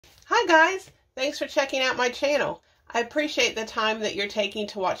Hi guys, thanks for checking out my channel. I appreciate the time that you're taking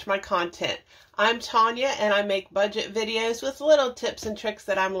to watch my content. I'm Tanya and I make budget videos with little tips and tricks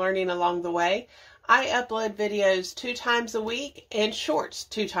that I'm learning along the way. I upload videos 2 times a week and shorts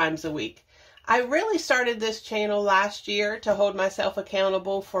 2 times a week. I really started this channel last year to hold myself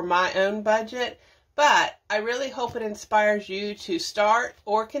accountable for my own budget, but I really hope it inspires you to start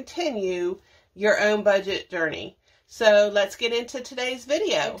or continue your own budget journey. So let's get into today's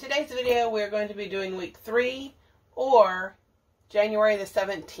video. In today's video, we're going to be doing week 3 or January the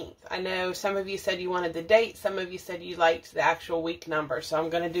 17th. I know some of you said you wanted the date. Some of you said you liked the actual week number. So I'm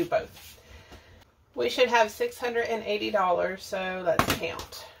going to do both. We should have $680. So let's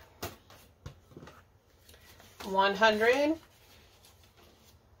count. 100. Move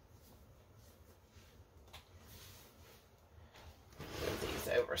these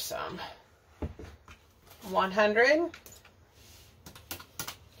over some. 100,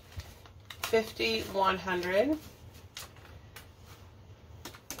 50, 100,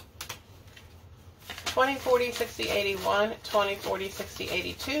 20, 40, 60, 81, 20, 40, 60,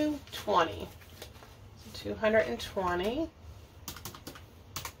 82, 20. So 220.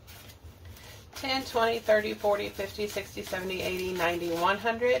 10, 20, 30, 40, 50, 60, 70, 80, 90,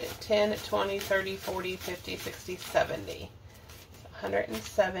 100. 10, 20, 30, 40, 50, 60, 70. So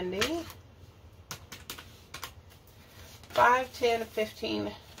 170. 5, 10,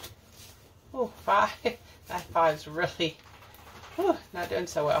 15. Oh, 5. That 5's really not doing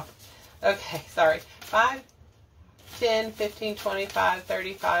so well. Okay, sorry. 5, 10, 15, 25,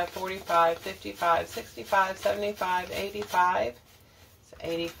 35, 45, 55, 65, 75, 85. So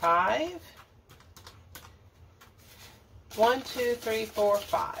 85. 1, 2, 3, 4,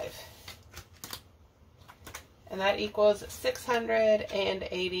 5. And that equals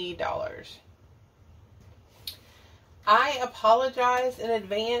 $680. I apologize in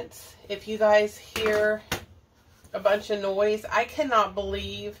advance if you guys hear a bunch of noise. I cannot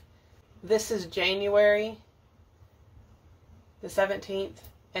believe this is January the 17th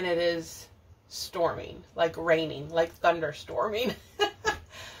and it is storming, like raining, like thunderstorming.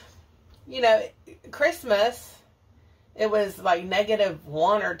 You know, Christmas, it was like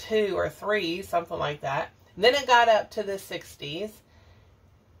 -1 or 2 or 3, something like that. And then it got up to the 60s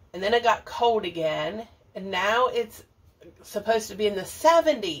and then it got cold again. And now it's supposed to be in the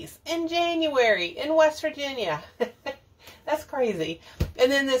 70s in January in West Virginia. That's crazy.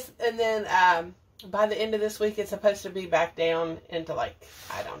 And then by the end of this week, it's supposed to be back down into, like,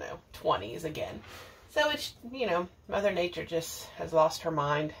 I don't know, 20s again. So it's, you know, Mother Nature just has lost her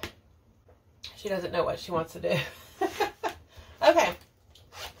mind. She doesn't know what she wants to do. Okay.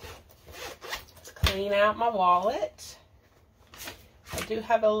 Let's clean out my wallet. I do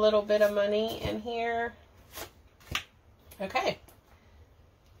have a little bit of money in here. Okay.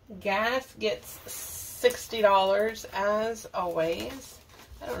 Gas gets $60 as always.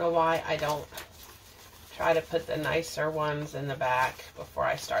 I don't know why I don't try to put the nicer ones in the back before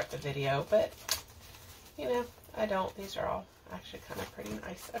I start the video, but you know, I don't. These are all actually kind of pretty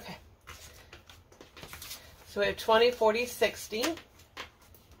nice. Okay. So we have 20, 40, 60.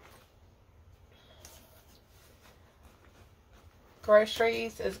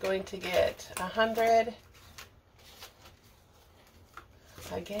 Groceries is going to get 100.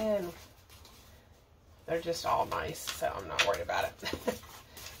 Again, they're just all nice, so I'm not worried about it.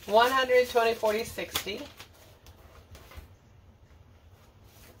 100, 20, 40, 60.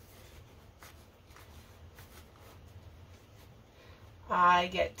 I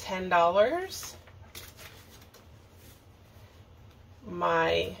get $10.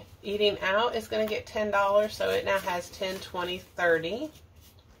 My eating out is going to get $10, so it now has 10, 20, 30.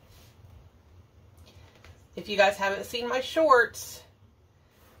 If you guys haven't seen my shorts,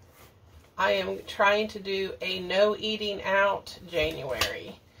 I am trying to do a no eating out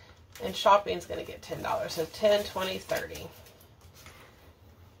January. And shopping is going to get $10. So 10, 20, 30.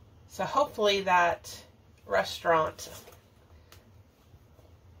 So hopefully that restaurant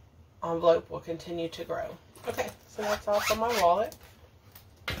envelope will continue to grow. Okay, so that's all from my wallet.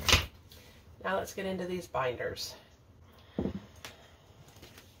 Now let's get into these binders.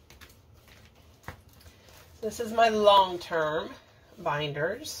 This is my long-term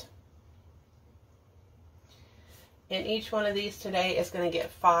binders. And each one of these today is going to get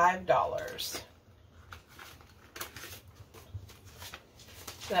 $5.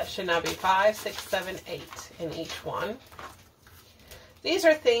 So that should now be 5, 6, 7, 8 in each one. These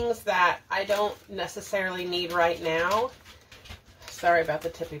are things that I don't necessarily need right now. Sorry about the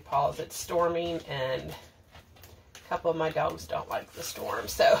tippy paws. It's storming and a couple of my dogs don't like the storm.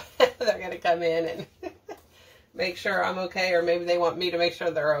 So they're going to come in and make sure I'm okay, or maybe they want me to make sure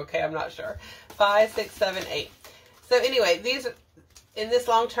they're okay. I'm not sure. 5, 6, 7, 8. So anyway, these, in this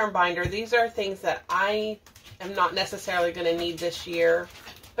long-term binder, these are things that I am not necessarily going to need this year,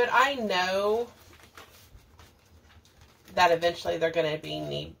 but I know that eventually they're going to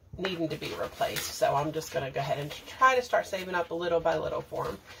be needing to be replaced. So I'm just going to go ahead and try to start saving up little by little for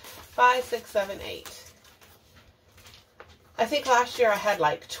them. 5, 6, 7, 8. I think last year I had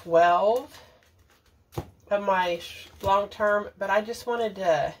like 12 of my long term, but I just wanted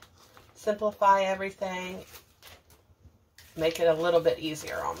to simplify everything, make it a little bit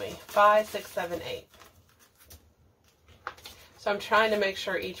easier on me. 5, 6, 7, 8. So I'm trying to make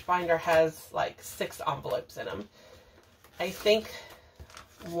sure each binder has like 6 envelopes in them. I think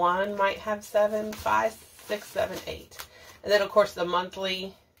one might have 7, 5, 6, 7, 8. And then of course the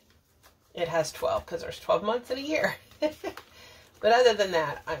monthly, it has 12 because there's 12 months in a year. But other than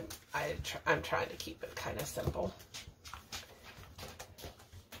that, I'm trying to keep it kind of simple.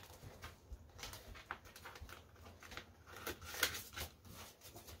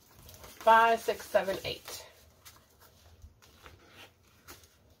 Five, 6, 7, 8.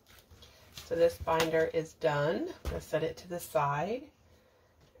 So this binder is done. I'm going to set it to the side.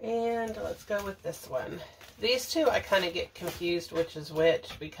 And let's go with this one. These two, I kind of get confused which is which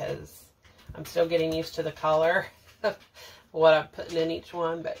because I'm still getting used to the color of what I'm putting in each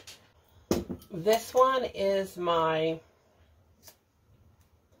one. But this one is my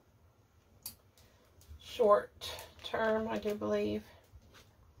short term, I do believe.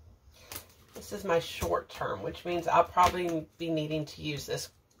 This is my short term, which means I'll probably be needing to use this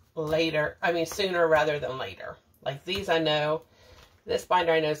later. I mean, sooner rather than later. Like these, I know. This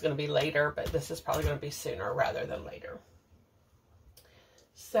binder I know is going to be later, but this is probably going to be sooner rather than later.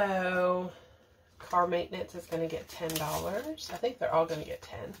 So, car maintenance is going to get $10. I think they're all going to get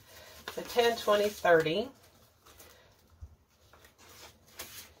 10. So 10, 20, 30.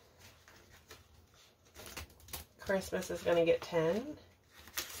 Christmas is going to get 10.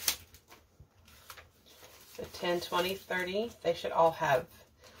 So 10, 20, 30. They should all have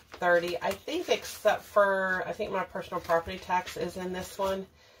 30. I think except for, I think my personal property tax is in this one.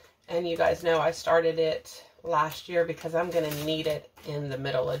 And you guys know I started it last year because I'm going to need it in the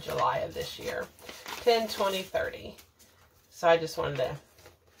middle of July of this year. 10, 20, 30. So I just wanted to,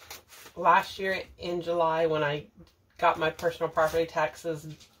 last year in July when I got my personal property taxes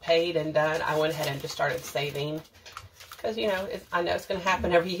paid and done, I went ahead and just started saving. Because, you know, I know it's going to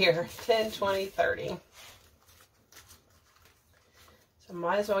happen every year. 10, 20, 30. So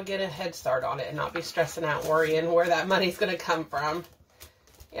might as well get a head start on it and not be stressing out worrying where that money's going to come from.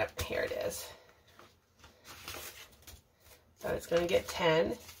 Yep, here it is. So it's going to get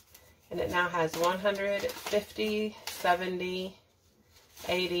 10. And it now has 100, 50, 70,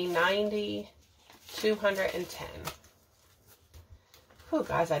 80, 90, 210. Whew,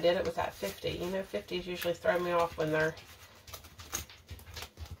 guys, I did it with that 50. You know, 50s usually throw me off when they're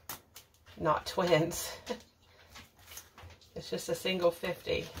not twins. It's just a single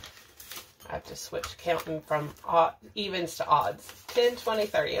 50. I have to switch counting from evens to odds. 10, 20,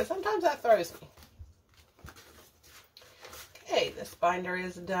 30. And sometimes that throws me. Okay, this binder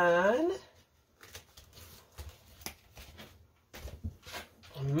is done.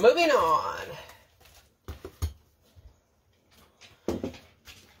 Moving on.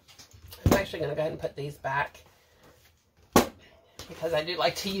 I'm actually going to go ahead and put these back because I do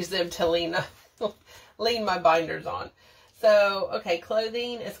like to use them to lean my binders on. So, okay,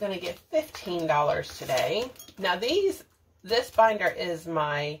 clothing is going to get $15 today. Now this binder is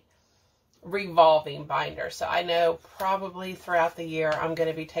my revolving binder. So I know probably throughout the year I'm going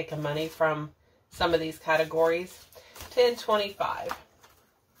to be taking money from some of these categories. 10, 25.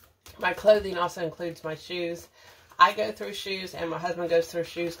 My clothing also includes my shoes. I go through shoes and my husband goes through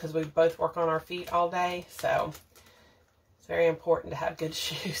shoes because we both work on our feet all day. So it's very important to have good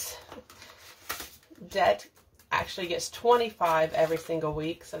shoes. Debt actually gets 25 every single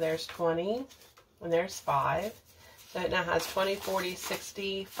week. So there's 20 and there's 5. So it now has 20, 40,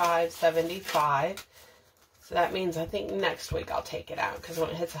 60, 5, 75. So that means I think next week I'll take it out because when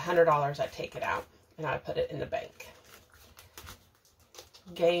it hits $100, I take it out and I put it in the bank.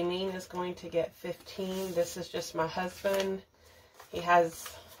 Gaming is going to get 15. This is just my husband. He has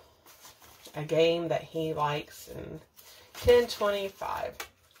a game that he likes. And 10, 25.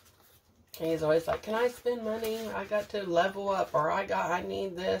 And he's always like, can I spend money? I got to level up, or I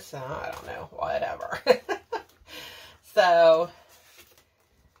need this. And I don't know, whatever. So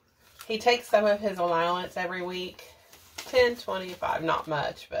he takes some of his allowance every week. 10, 25, not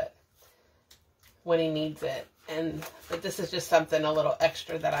much, but when he needs it. But this is just something a little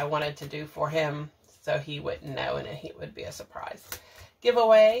extra that I wanted to do for him so he wouldn't know and it would be a surprise.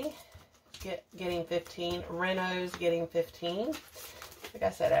 Giveaway, getting 15. Renos getting 15. Like I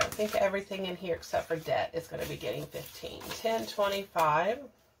said, I think everything in here except for debt is going to be getting 15. 10, 25.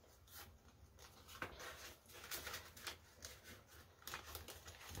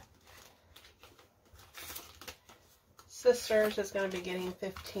 Sisters is going to be getting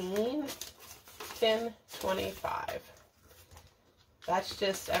 15. 10, 25. That's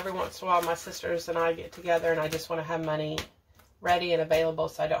just every once in a while my sisters and I get together and I just want to have money ready and available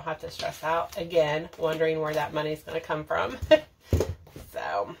so I don't have to stress out. Again, wondering where that money is going to come from.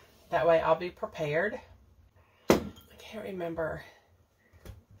 So that way I'll be prepared. I can't remember. I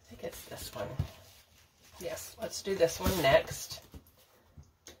think it's this one. Yes, let's do this one next.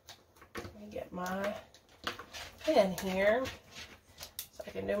 Let me get my pen here so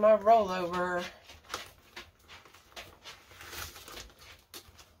I can do my rollover.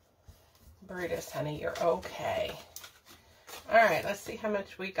 Brutus, honey, you're okay. All right, let's see how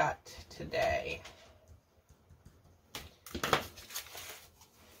much we got today.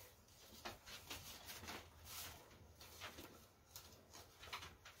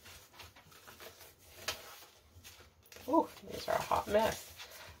 Ooh, these are a hot mess.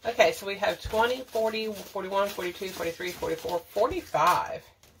 Okay, so we have 20, 40, 41, 42, 43, 44, 45.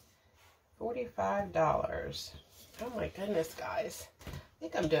 $45. Oh my goodness, guys. I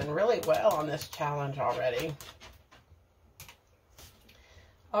think I'm doing really well on this challenge already.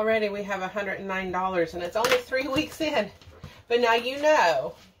 Already we have $109 and it's only 3 weeks in. But now you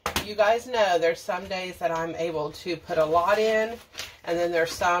guys know there's some days that I'm able to put a lot in and then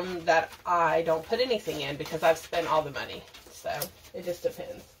there's some that I don't put anything in because I've spent all the money. So it just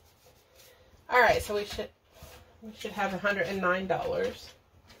depends. All right, so we should have $109.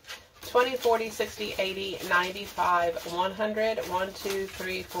 20, 40, 60, 80, 95, 100, 1, 2,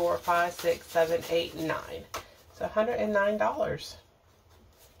 3, 4, 5, 6, 7, 8, 9. So $109.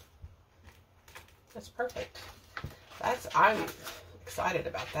 That's perfect. I'm excited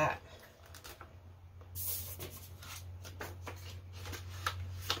about that.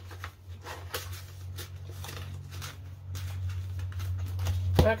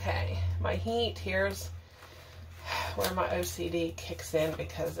 Okay, my heat, here's where my OCD kicks in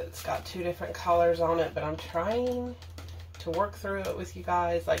because it's got 2 different colors on it, but I'm trying to work through it with you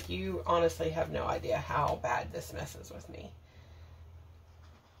guys. Like, you honestly have no idea how bad this messes with me.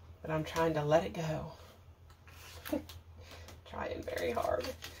 But I'm trying to let it go. Trying very hard.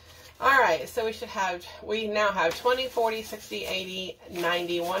 All right, so we now have 20, 40, 60, 80,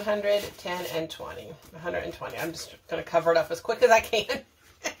 90, 100, 10, and 20. 120. I'm just going to cover it up as quick as I can.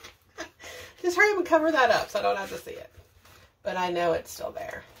 Just hurry up and cover that up so I don't have to see it. But I know it's still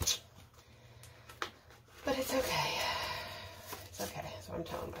there. But it's okay. It's okay. That's what I'm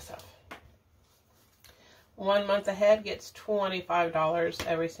telling myself. 1 month ahead gets $25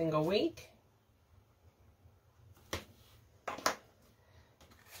 every single week.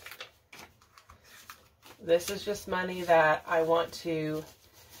 This is just money that I want to,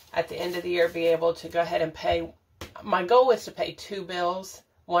 at the end of the year, be able to go ahead and pay. My goal is to pay 2 bills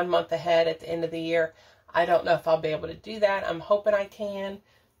 1 month ahead at the end of the year. I don't know if I'll be able to do that. I'm hoping I can.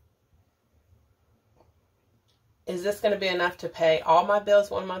 Is this going to be enough to pay all my bills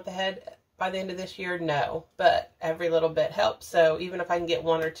 1 month ahead by the end of this year? No, but every little bit helps. So even if I can get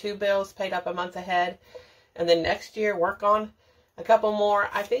 1 or 2 bills paid up a month ahead, and then next year work on a couple more.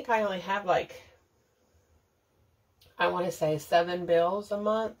 I think I only have like, I want to say 7 bills a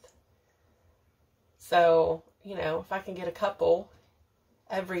month. So, you know, if I can get a couple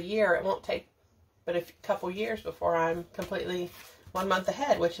every year, it won't take but a couple years before I'm completely 1 month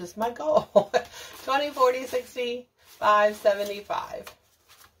ahead, which is my goal. 20, 40, 60, 5, 75.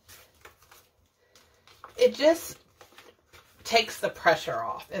 It just takes the pressure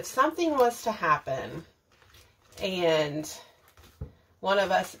off. If something was to happen and one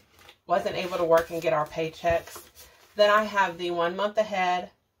of us wasn't able to work and get our paychecks, then I have the 1 month ahead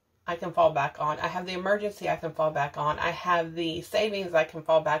I can fall back on. I have the emergency I can fall back on. I have the savings I can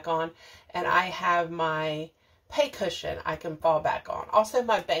fall back on. And I have my pay cushion I can fall back on. Also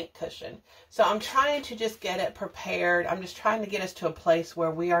my bank cushion. So I'm trying to just get it prepared. I'm just trying to get us to a place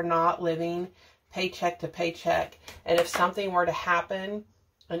where we are not living paycheck to paycheck. And if something were to happen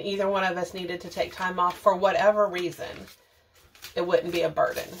and either one of us needed to take time off for whatever reason, it wouldn't be a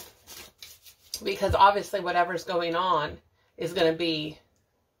burden. Because obviously whatever's going on is going to be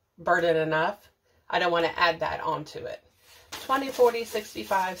burden enough. I don't want to add that onto it. 20, 40,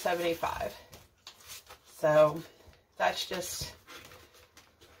 65, 75. So that's just,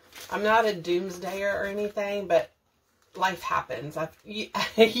 I'm not a doomsdayer or anything, but life happens.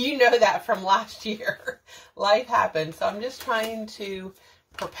 You know that from last year. Life happens. So I'm just trying to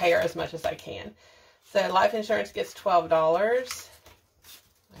prepare as much as I can. So life insurance gets $12.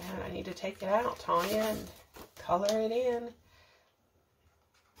 And I need to take it out, Tanya, and color it in.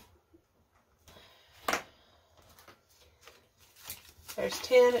 There's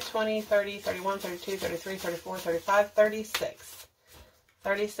 10, 20, 30, 31, 32, 33, 34, 35, 36.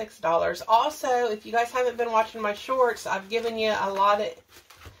 $36. Also, if you guys haven't been watching my shorts, I've given you a lot of,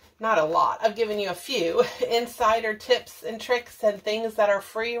 not a lot, I've given you a few insider tips and tricks and things that are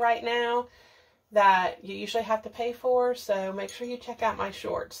free right now that you usually have to pay for. So make sure you check out my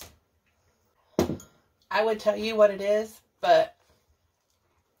shorts. I would tell you what it is, but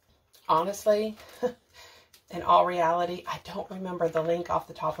honestly, in all reality, I don't remember the link off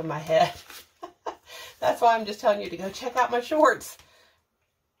the top of my head. That's why I'm just telling you to go check out my shorts.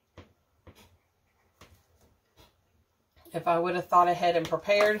 If I would have thought ahead and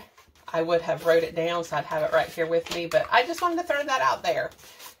prepared, I would have wrote it down so I'd have it right here with me. But I just wanted to throw that out there.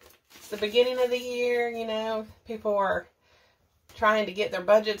 It's the beginning of the year, you know, people are trying to get their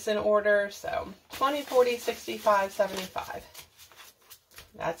budgets in order. So 20, 40, 65, 75.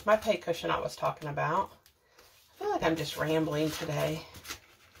 That's my pay cushion I was talking about. I feel like I'm just rambling today.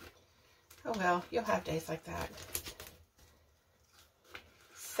 Oh well, you'll have days like that.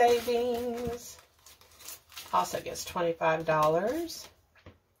 Savings also gets $25.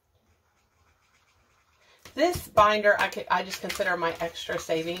 This binder I just consider my extra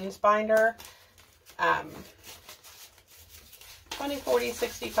savings binder. 20, 40,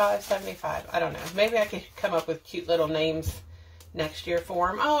 65, 75. I don't know. Maybe I could come up with cute little names next year for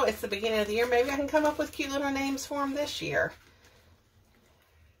them. Oh, it's the beginning of the year. Maybe I can come up with cute little names for them this year.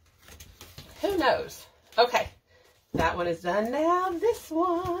 Who knows? Okay. That one is done now. This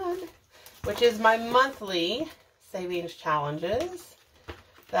one, which is my monthly savings challenges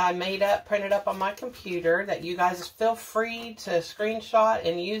that I made up, printed up on my computer, that you guys feel free to screenshot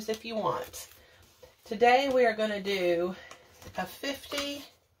and use if you want. Today we are going to do a 50,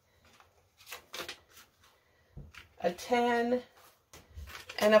 a 10,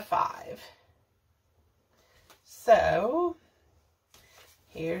 and a 5. So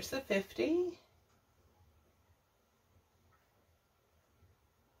here's the 50.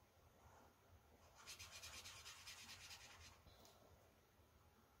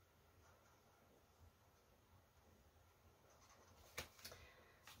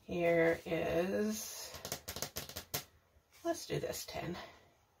 Here is, let's do this 10.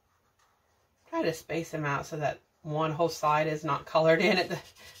 Try to space them out so that one whole side is not colored in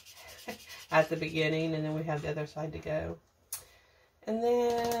at the beginning, and then we have the other side to go. And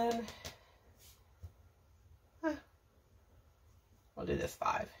then we'll do this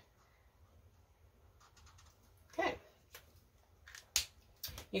 5. Okay.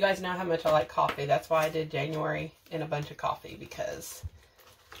 You guys know how much I like coffee. That's why I did January in a bunch of coffee, because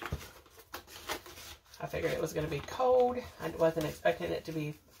I figured it was going to be cold. I wasn't expecting it to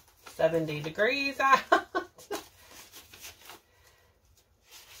be 70 degrees out.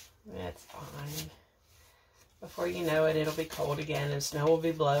 That's fine. Before you know it, it'll be cold again and snow will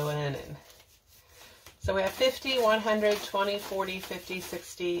be blowing. And so we have 50, 100, 20, 40, 50,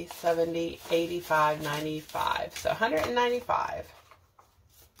 60, 70, 85, 95. So 195.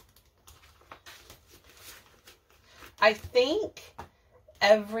 I think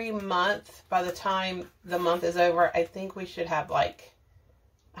every month, by the time the month is over, I think we should have like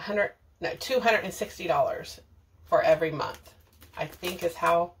 $260 for every month. I think is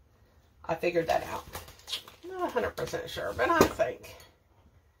how I figured that out. I'm not 100% sure, but I think.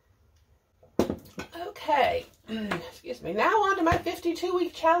 Okay, excuse me. Now on to my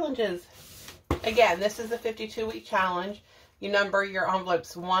 52-week challenges. Again, this is the 52-week challenge. You number your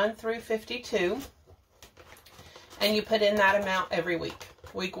envelopes 1 through 52. And you put in that amount every week.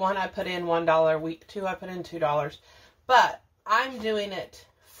 Week 1, I put in $1. Week 2, I put in $2. But I'm doing it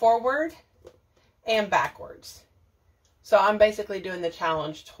forward and backwards. So I'm basically doing the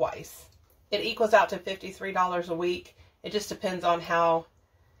challenge twice. It equals out to $53 a week. It just depends on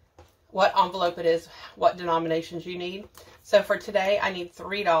what envelope it is, what denominations you need. So for today, I need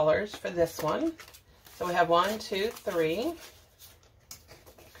 $3 for this one. So we have 1, 2, 3.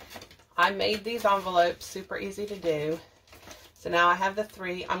 I made these envelopes super easy to do. So now I have the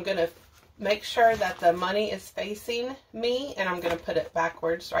 3. I'm going to make sure that the money is facing me, and I'm going to put it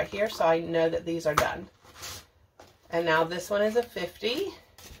backwards right here so I know that these are done. And now this one is a 50.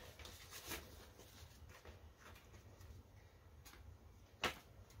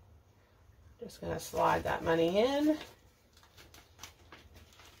 Just going to slide that money in.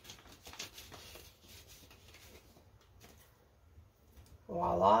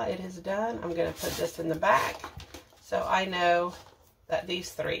 voila, it is done. I'm going to put this in the back so I know that these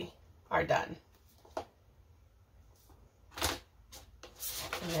 3 are done.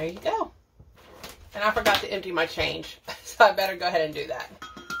 And there you go. And I forgot to empty my change, so I better go ahead and do that.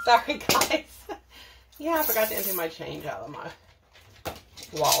 Sorry, guys. Yeah, I forgot to empty my change out of my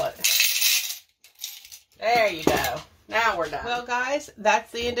wallet. There you go. Now we're done. Well, guys,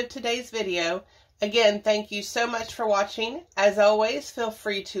 that's the end of today's video. Again, thank you so much for watching. As always, feel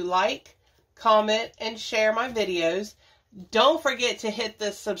free to like, comment, and share my videos. Don't forget to hit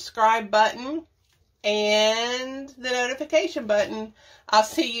the subscribe button and the notification button. I'll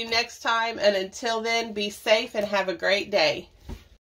see you next time, and until then, be safe and have a great day.